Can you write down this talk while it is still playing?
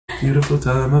Beautiful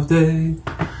time of day.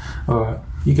 Alright,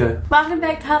 you go. Welcome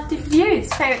back to Half Different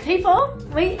Views, favourite people.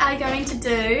 We are going to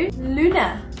do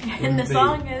Luna. And the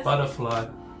song is Butterfly.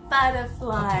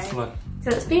 Butterfly. So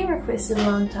it's been requested a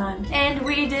long time. And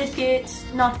we did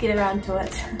not get around to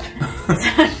it.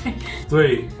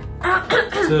 3,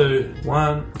 2,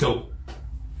 1, go.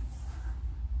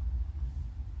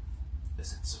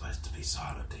 Is it supposed to be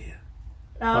silent here?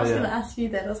 I was going to ask you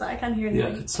that. I was like, I can't hear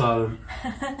anything. Yeah, it's silent.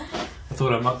 I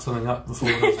thought I mucked something up before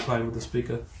I was playing with the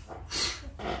speaker.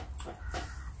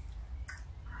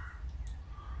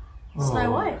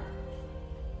 Snow White.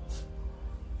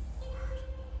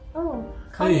 Oh,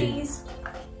 Connie's. Hey.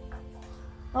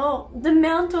 Oh, the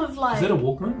amount of like. Is that a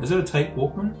Walkman? Is it a tape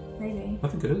Walkman? Maybe. I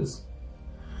think it is.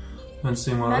 I haven't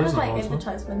seen one of those in a like while.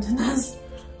 Advertisement in this.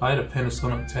 I had a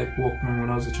Panasonic tape Walkman when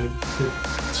I was a kid.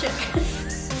 Chick.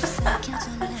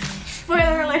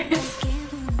 Spoiler alert.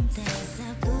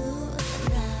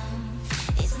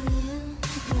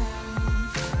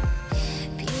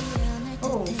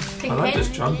 I like this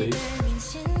drum beat.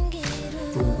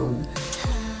 Boom, boom.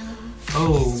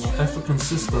 Oh, African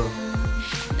sister.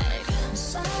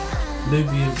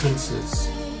 Nubian princess.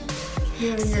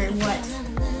 You're what?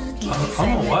 I'm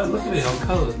not white, look at me, I'm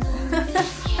coloured.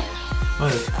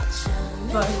 Wait.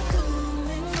 Both.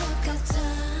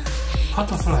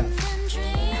 Butterfly.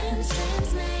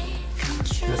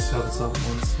 That's how the song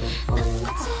wants to.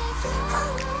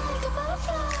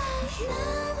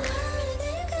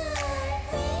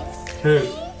 Who?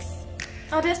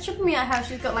 Oh, that's tripping me out how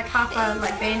she's got like half a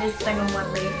like bandage thing on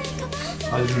one leg.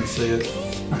 I didn't see it.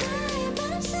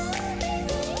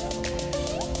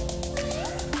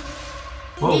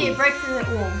 Whoa. Yeah, break through that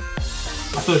wall.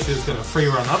 I thought she was going to free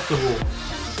run up the wall.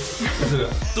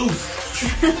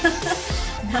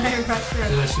 No, right through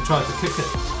it. Yeah, she tried to kick it.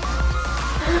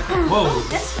 Whoa.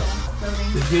 That's cool. Building.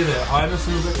 Did you hear that highness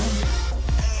in the background?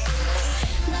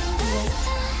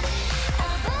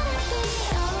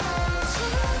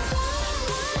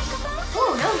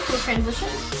 Oh, that was a cool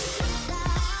transition.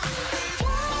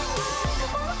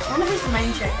 I wonder who's the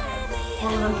main chick.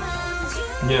 One of them.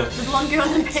 Yeah. The blonde girl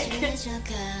in the back.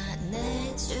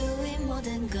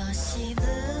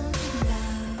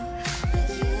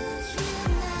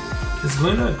 Is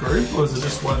LOONA a group or is it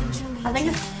just one? I think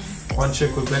it's one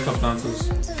chick with backup dancers.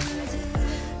 I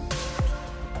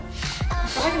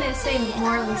feel like I need to see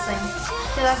more of these things.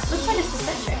 So that looks like it's the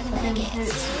set chick. And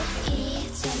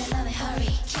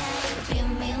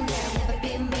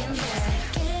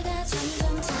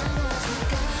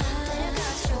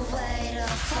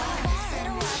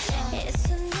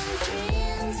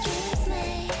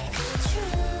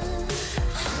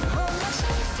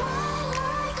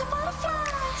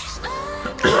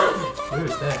Where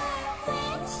is that?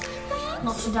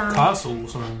 Notre Dame. Castle or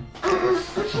something.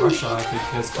 Russia, I think,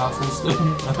 has castles. I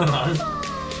don't know.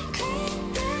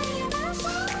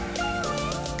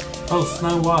 Oh,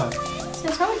 Snow White. So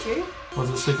I told you. Or is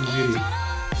it Sleeping Beauty?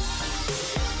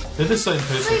 They're the same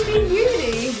person. Sleeping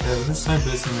Beauty? Yeah, they're the same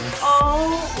person.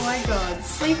 Oh my god.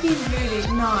 Sleeping Beauty.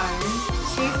 No.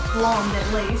 She's blonde at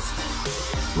least.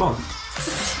 Blonde?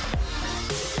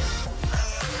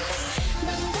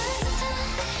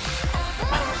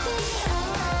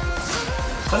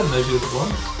 I didn't know she was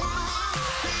blonde.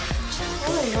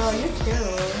 Oh my god, you're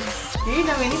terrible. Do you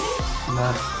know anything? No.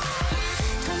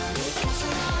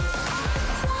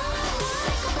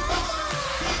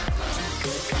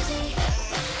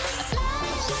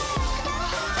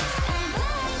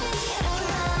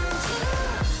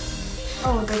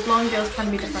 Oh, the blonde girls can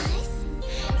be different.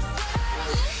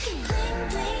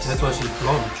 That's why she's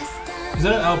blonde. Is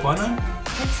that an albino? I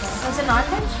think so. Was it an eye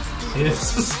patch? Yes.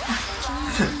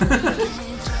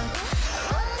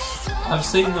 I've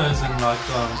seen those in like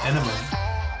anime.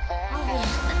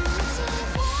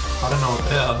 I don't know what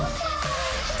they are.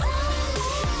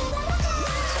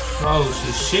 Oh,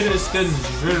 she's shed her skin,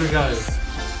 she's ready to go.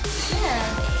 Yeah.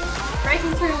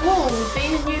 Breaking through walls,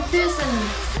 being a new person.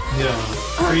 Yeah,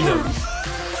 freedom.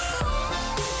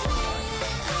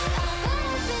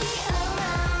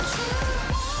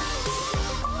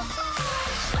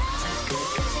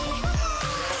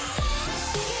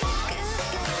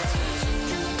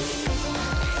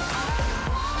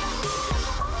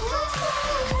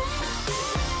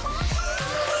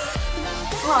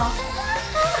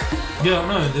 Yeah,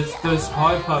 no, those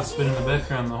high parts been in the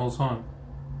background the whole time.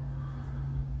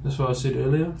 That's what I said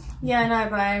earlier. Yeah, I know,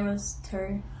 but I was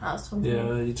too. I was 20.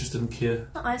 Yeah, you just didn't care.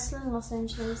 Iceland, Los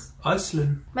Angeles.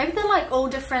 Iceland. Maybe they're like all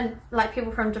different, like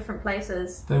people from different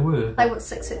places. They were. Like what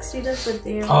 660 does with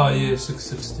their. Oh yeah,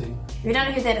 660. If you don't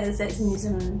know who that is, that's a New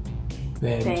Zealand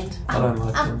band. I don't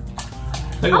like them.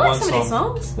 They I got like one some of their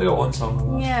song. songs. They got one song I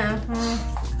like. Yeah.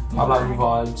 I like the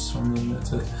vibes from them,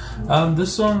 that's it.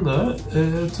 This song though,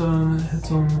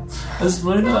 is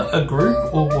LOONA a group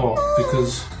or what?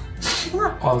 Because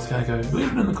I was going to go,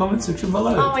 leave it in the comment section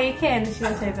below. Oh, well, you can if you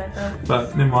want to, but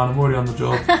But never mind, I'm already on the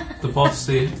job. The boss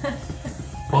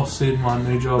said my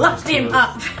new job lock is them to,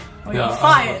 up or you're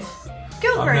fired.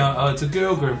 Girl group. Now, it's a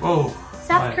girl group. Oh,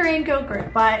 South Korean girl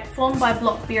group formed by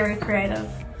Blockberry Creative.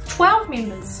 12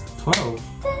 members. 12.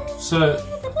 So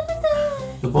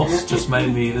the boss just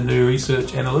made me the new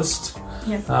research analyst.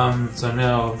 Yep. So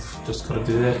now I've just got to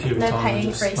do that every time I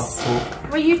just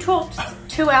talk. Well, you talked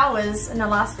 2 hours in the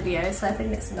last video, so I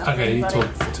think that's enough. Okay, you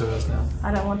talked for 2 hours now.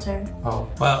 I don't want to. Oh,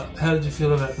 well, how did you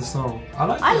feel about the song?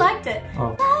 I liked it.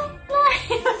 Oh. No.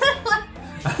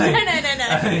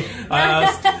 I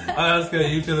asked how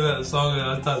you feel about the song and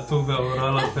I started talking about what I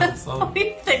like about the song. What do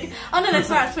you think? Oh no, that's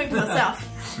right, I was talking to myself.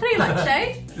 What do you like,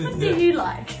 Shade? What do you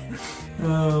like?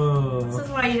 Oh. This is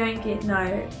why you don't get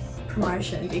no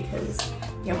promotion, because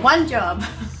you have one job.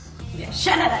 Yeah,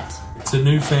 shut at it. To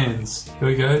new fans, here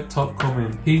we go, top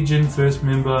comment. Heejin first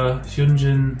member,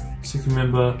 Hyunjin second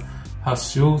member,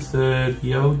 Hasul third,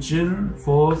 Yeojin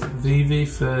fourth, Vivi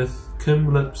fifth,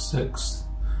 Kim Lip sixth,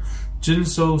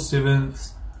 Jinsol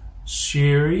seventh,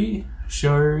 Sherry.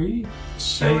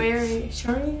 Is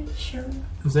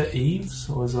that Eves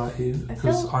or is that Eve?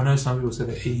 Because I know some people say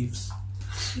that Eves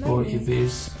or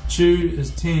Yves. Chu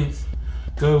is 10th,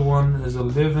 Go1 is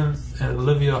 11th, and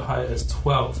Olivia High is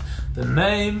 12th. The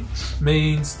name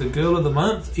means the girl of the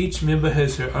month. Each member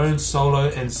has her own solo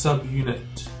and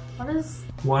sub-unit. What is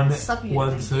one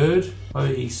sub-unit? 1/3,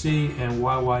 OEC, and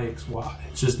YYXY.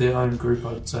 It's just their own group,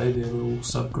 I'd say. They're little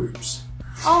subgroups.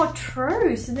 Oh,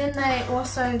 true. So then they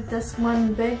also this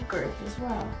one big group as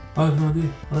well. I have no idea.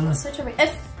 I don't know. Such a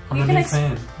if I'm you a can new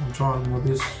fan. I'm trying my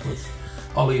best with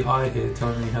Ollie High here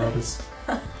telling me how it is.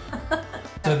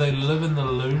 So they live in the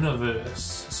LOONAverse.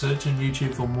 Search on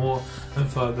YouTube for more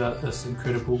info about this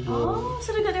incredible world. Oh,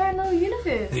 so they got their own little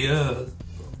universe. Yeah.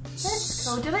 That's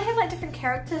cool. Do they have like different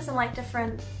characters and like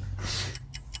different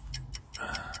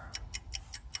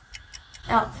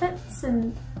outfits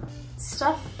and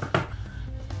stuff?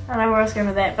 I don't know where I was going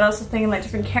with that, but I was just thinking like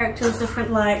different characters,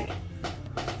 different like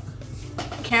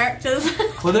characters.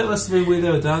 Well, that must have been where they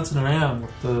were dancing around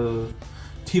with the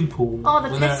temple. Oh, the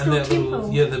pastel temple.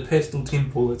 Yeah, the pastel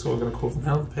temple, that's what we're going to call it from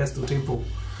now, the pastel temple.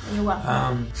 You're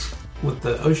welcome. With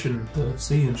the ocean, the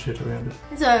sea and shit around it.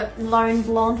 There's a lone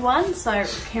blonde one, so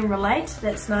can relate.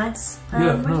 That's nice.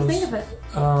 Yeah, what do you think of it?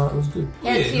 It was good.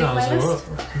 Yeah, it's your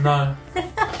playlist? No.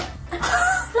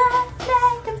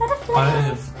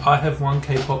 I have one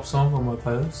K-pop song on my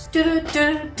playlist.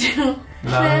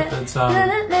 No, it's Oh yeah.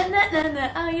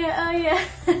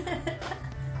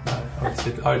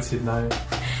 No, I said no.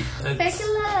 Fake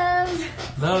love.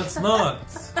 No, it's not.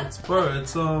 It's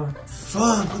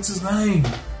fuck, what's his name?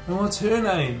 And what's her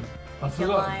name? I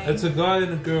forgot. It's a guy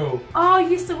and a girl. Oh,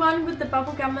 yes, the one with the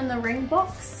bubblegum in the ring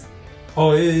box.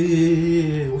 Oh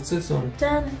yeah. What's that song?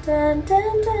 Dun dun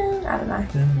dun dun. I don't know.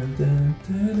 Dun, dun,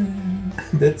 dun,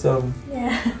 dun. That song.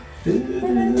 Yeah.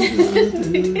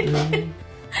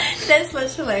 That's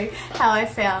literally how I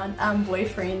found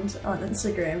Boyfriend on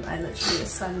Instagram. I literally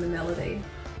just sung the melody.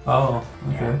 Oh,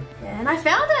 okay. Yeah, and I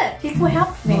found it. People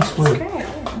helped me. It's great.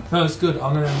 Yeah. No, it's good.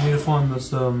 I'm gonna need to find this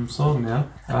song now.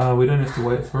 We don't have to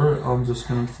wait for it. I'm just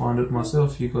gonna find it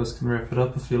myself. You guys can wrap it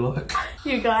up if you like.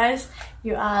 You guys,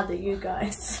 you are the you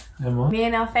guys. Am I? Me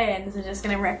and our fans are just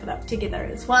gonna wrap it up together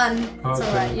as one. It's okay.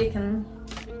 alright. You can.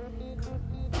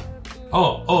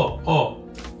 Oh,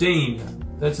 Dean.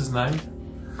 That's his name.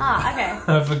 Ah, okay.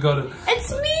 I forgot it.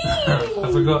 It's me!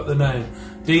 I forgot the name.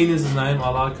 Dean is his name, I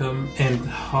like him. And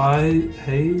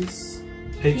Heize,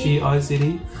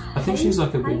 Heize. I think she's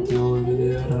like a big deal over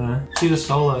there, I don't know. She's a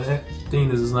solo act.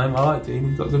 Dean is his name. I like Dean,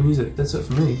 he's got good music. That's it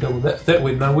for me. Go with that. That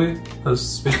went nowhere. I was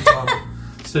spending time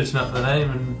searching up the name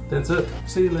and that's it.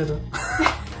 See you later.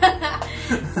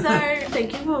 So,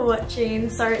 thank you for watching.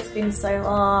 Sorry it's been so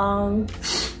long.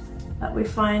 But we're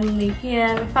finally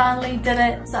here, we finally did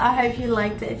it. So I hope you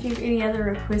liked it. If you have any other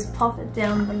requests, pop it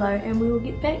down below and we will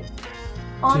get back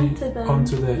onto them.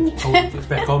 Onto that. I'll get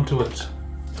back onto it.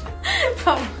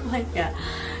 Probably, yeah.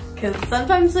 Because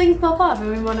sometimes things pop up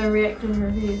and we want to react and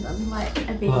review them, like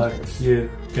Avengers. Like, yeah,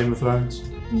 Game of Thrones.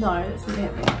 No, that's not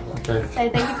happening. Okay. So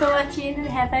thank you for watching and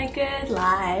have a good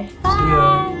life.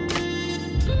 Bye! See ya.